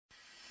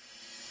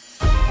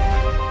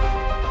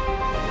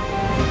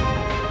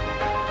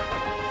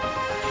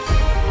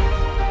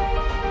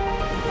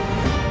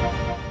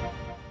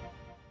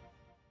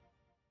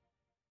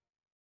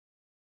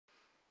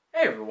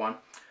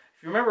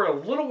If you remember a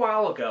little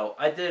while ago,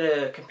 I did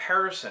a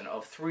comparison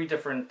of 3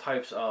 different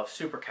types of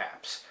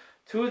supercaps.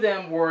 2 of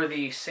them were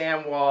the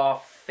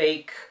Samwa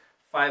fake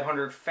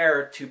 500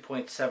 farad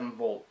 2.7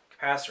 volt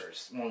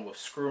capacitors, one with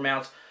screw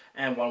mounts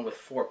and one with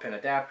 4-pin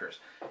adapters.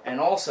 And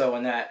also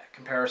in that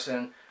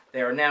comparison,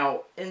 they are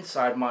now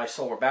inside my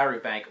solar battery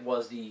bank,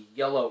 was the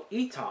yellow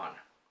Eton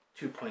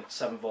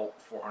 2.7 volt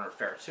 400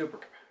 farad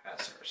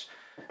supercapacitors.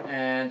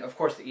 And of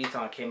course the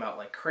Eton came out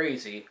like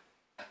crazy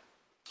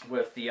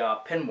with the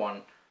pin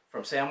one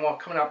from Samwa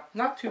coming out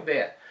not too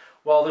bad.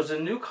 Well, there's a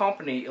new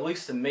company, at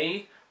least to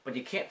me, but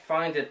you can't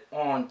find it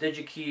on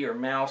DigiKey or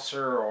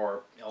Mouser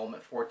or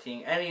Element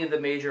 14, any of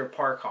the major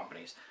part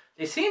companies.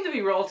 They seem to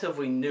be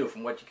relatively new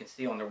from what you can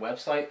see on their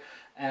website,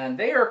 and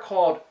they are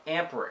called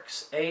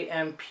Amperics,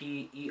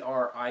 A-M-P-E-R-I-C-S.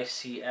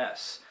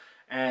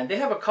 And they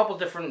have a couple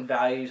different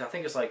values. I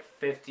think it's like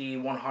 50,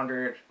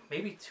 100,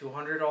 maybe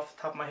 200 off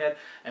the top of my head.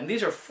 And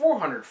these are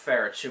 400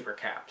 farad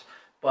supercaps.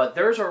 But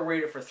theirs are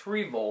rated for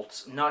 3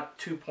 volts, not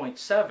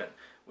 2.7,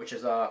 which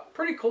is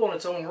pretty cool in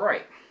its own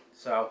right.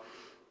 So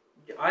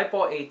I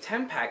bought a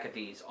 10-pack of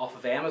these off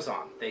of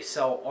Amazon. They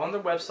sell on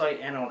their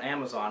website and on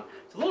Amazon.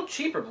 It's a little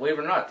cheaper, believe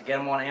it or not, to get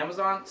them on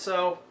Amazon.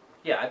 So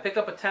yeah, I picked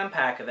up a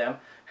 10-pack of them,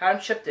 had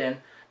them shipped in,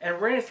 and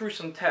ran it through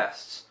some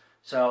tests.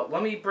 So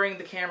let me bring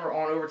the camera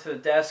on over to the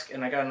desk,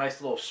 and I got a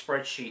nice little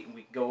spreadsheet, and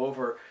we can go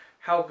over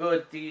how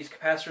good these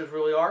capacitors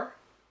really are.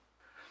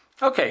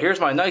 Okay, here's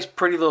my nice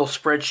pretty little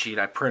spreadsheet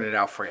I printed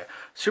out for you.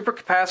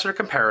 Supercapacitor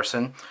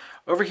comparison.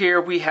 Over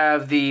here we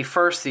have the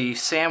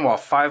Samwa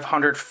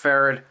 500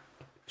 farad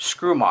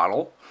screw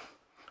model,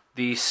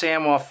 the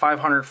Samwa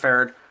 500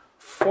 farad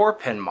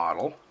 4-pin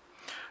model,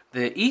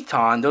 the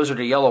Eton, those are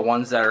the yellow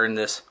ones that are in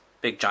this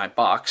big giant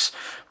box,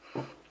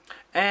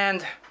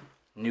 and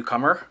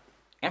newcomer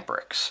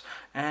Amperics.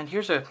 And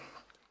here's let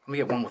me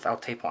get one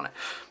without tape on it.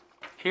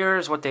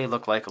 Here's what they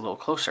look like a little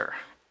closer.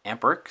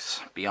 Amperics,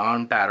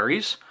 Beyond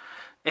Batteries,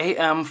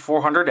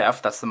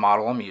 AM400F, that's the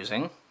model I'm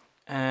using,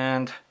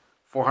 and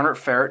 400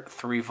 farad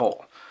 3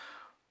 volt.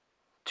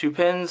 2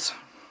 pins,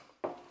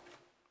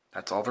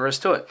 that's all there is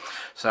to it.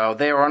 So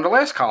they are on the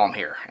last column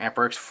here,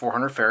 Amperics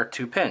 400 farad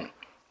 2 pin.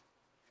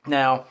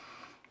 Now,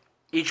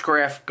 each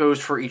graph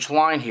goes for each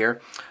line here.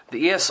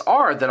 The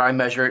ESR that I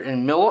measured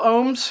in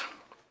milliohms,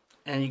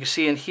 and you can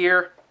see in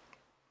here,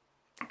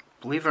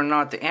 believe it or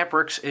not, the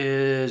Amperics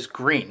is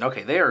green.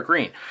 Okay, they are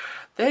green.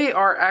 They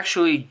are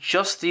actually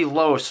just the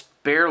lowest,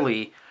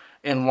 barely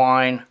in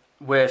line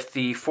with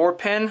the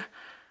 4-pin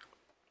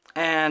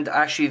and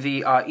actually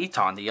the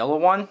Eton, the yellow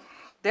one.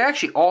 They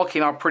actually all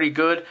came out pretty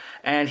good,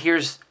 and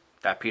here's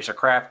that piece of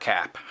crap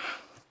cap.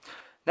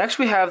 Next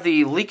we have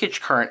the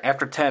leakage current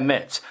after 10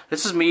 minutes.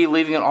 This is me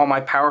leaving it on my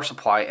power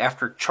supply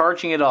after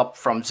charging it up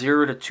from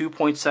 0 to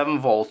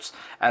 2.7 volts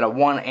at a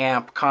 1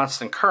 amp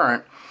constant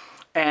current.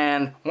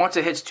 And once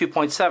it hits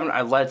 2.7,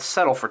 I let it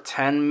settle for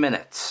 10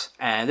 minutes.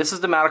 And this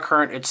is the amount of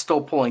current it's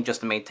still pulling just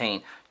to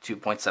maintain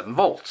 2.7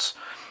 volts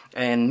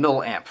and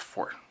milliamp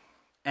for it.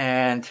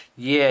 And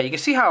yeah, you can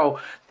see how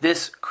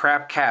this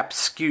crap cap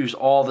skews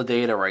all the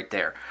data right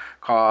there,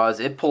 because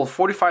it pulled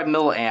 45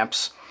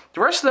 milliamps.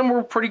 The rest of them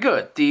were pretty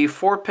good. The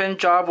 4-pin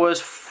job was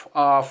 4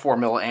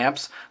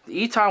 milliamps.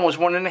 The Eton was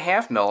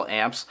 1.5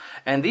 milliamps,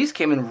 and these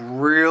came in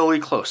really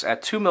close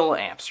at 2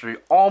 milliamps. They're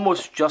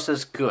almost just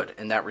as good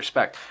in that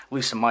respect, at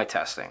least in my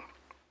testing.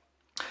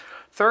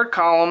 Third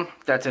column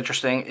that's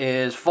interesting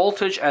is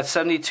voltage at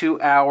 72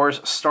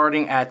 hours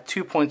starting at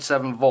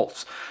 2.7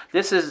 volts.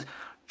 This is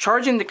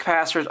charging the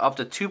capacitors up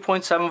to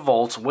 2.7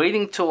 volts,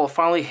 waiting till it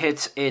finally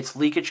hits its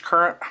leakage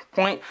current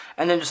point,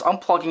 and then just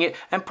unplugging it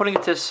and putting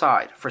it to the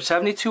side for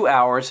 72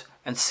 hours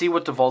and see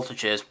what the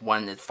voltage is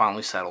when it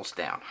finally settles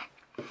down.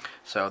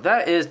 So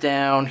that is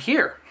down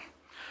here.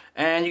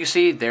 And you can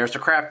see there's the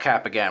crap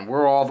cap again.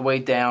 We're all the way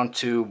down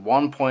to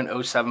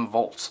 1.07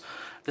 volts.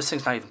 This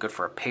thing's not even good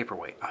for a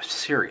paperweight. I'm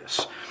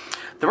serious.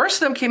 The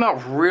rest of them came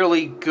out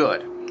really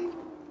good.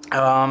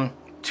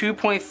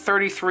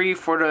 2.33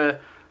 for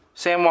the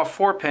Samwa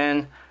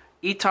 4-pin,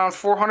 Eton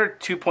 400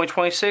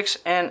 2.26,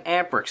 and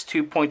Amperics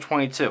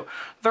 2.22.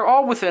 They're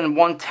all within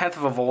 1/10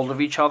 of a volt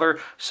of each other,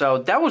 so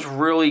that was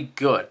really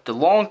good. The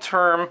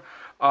long-term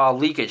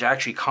leakage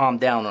actually calmed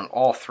down on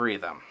all 3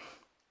 of them.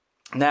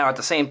 Now, at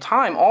the same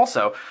time,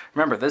 also,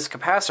 remember, this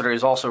capacitor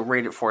is also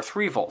rated for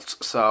 3 volts,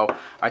 so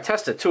I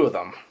tested 2 of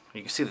them.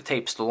 You can see the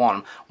tape still on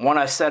them. One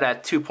I set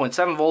at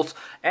 2.7 volts,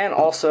 and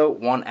also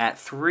one at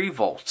 3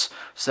 volts.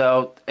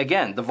 So,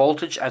 again, the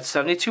voltage at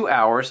 72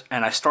 hours,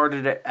 and I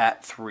started it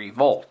at 3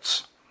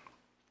 volts.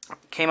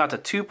 Came out to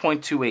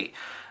 2.28.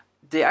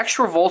 The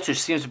extra voltage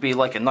seems to be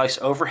like a nice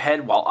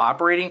overhead while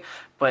operating,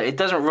 but it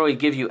doesn't really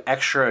give you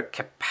extra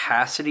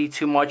capacity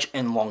too much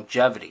in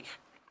longevity.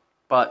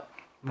 But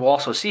we'll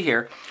also see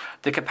here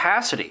the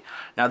capacity.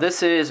 Now,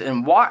 this is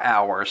in watt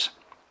hours,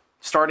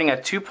 starting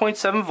at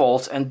 2.7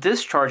 volts and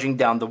discharging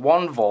down to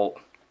 1 volt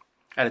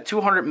at a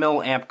 200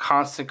 milliamp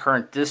constant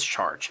current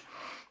discharge.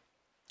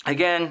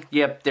 Again,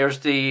 yep,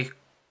 there's the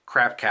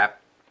crap cap,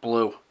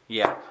 blue.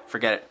 Yeah,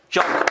 forget it.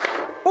 Junk.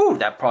 Ooh,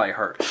 that probably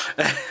hurt.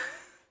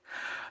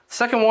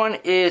 Second one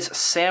is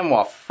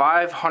Samwa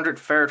 500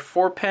 farad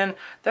 4-pin.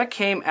 That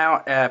came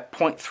out at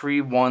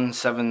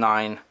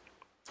 0.3179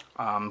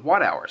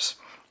 watt hours.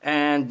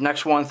 And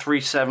next one,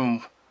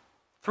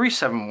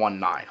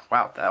 3719.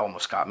 Wow, that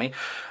almost got me.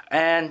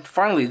 And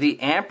finally, the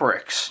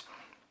Amperics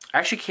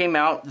actually came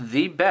out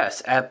the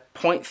best at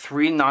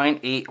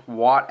 0.398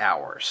 watt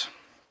hours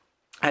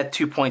at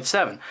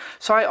 2.7.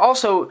 So I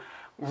also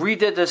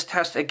redid this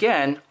test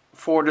again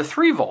for the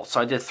 3 volts.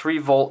 So I did 3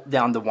 volt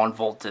down to 1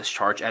 volt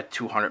discharge at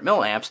 200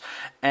 milliamps.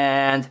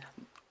 And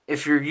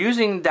if you're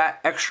using that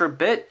extra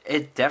bit,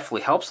 it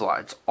definitely helps a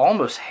lot. It's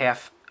almost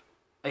half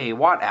a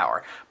watt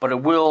hour, but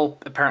it will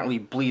apparently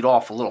bleed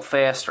off a little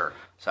faster.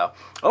 So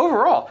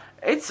overall,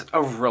 it's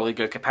a really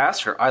good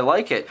capacitor. I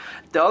like it.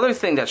 The other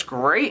thing that's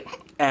great,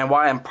 and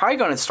why I'm probably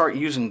going to start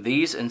using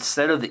these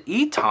instead of the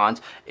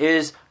Etons,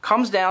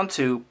 comes down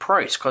to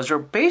price, because they're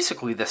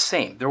basically the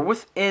same. They're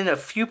within a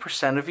few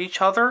percent of each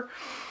other.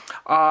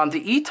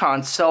 The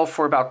Etons sell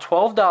for about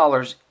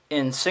 $12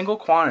 in single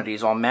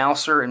quantities on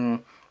Mouser,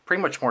 and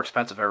pretty much more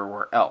expensive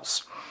everywhere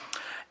else.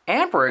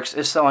 Amperics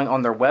is selling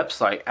on their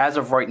website, as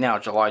of right now,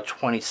 July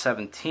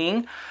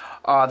 2017,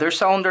 they're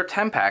selling their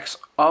 10 packs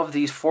of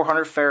these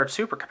 400 farad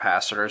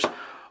supercapacitors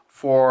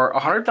for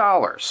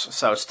 $100.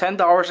 So it's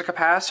 $10 a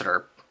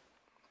capacitor.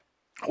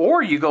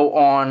 Or you go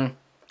on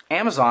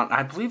Amazon,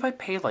 I believe I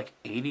paid like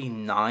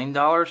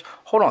 $89.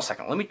 Hold on a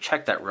second, let me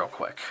check that real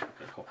quick.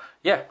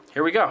 Yeah,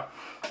 here we go.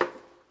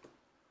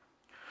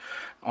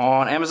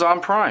 On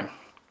Amazon Prime,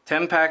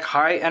 10-pack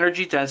high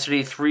energy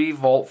density 3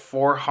 volt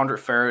 400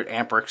 farad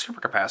Amperics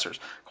supercapacitors,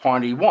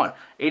 quantity 1,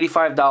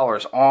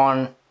 $85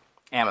 on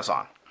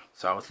Amazon.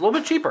 So it's a little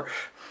bit cheaper.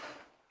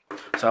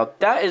 So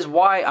that is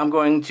why I'm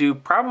going to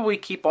probably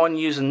keep on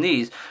using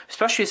these,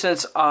 especially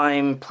since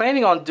I'm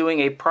planning on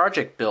doing a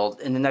project build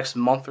in the next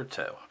month or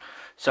two.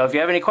 So if you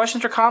have any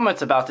questions or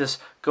comments about this,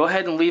 go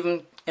ahead and leave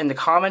them in the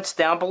comments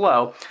down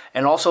below,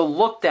 and also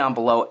look down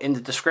below in the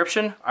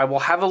description. I will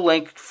have a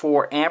link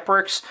for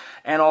Amperics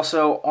and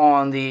also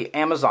on the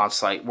Amazon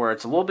site where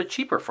it's a little bit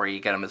cheaper for you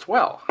to get them as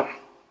well.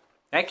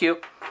 Thank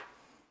you.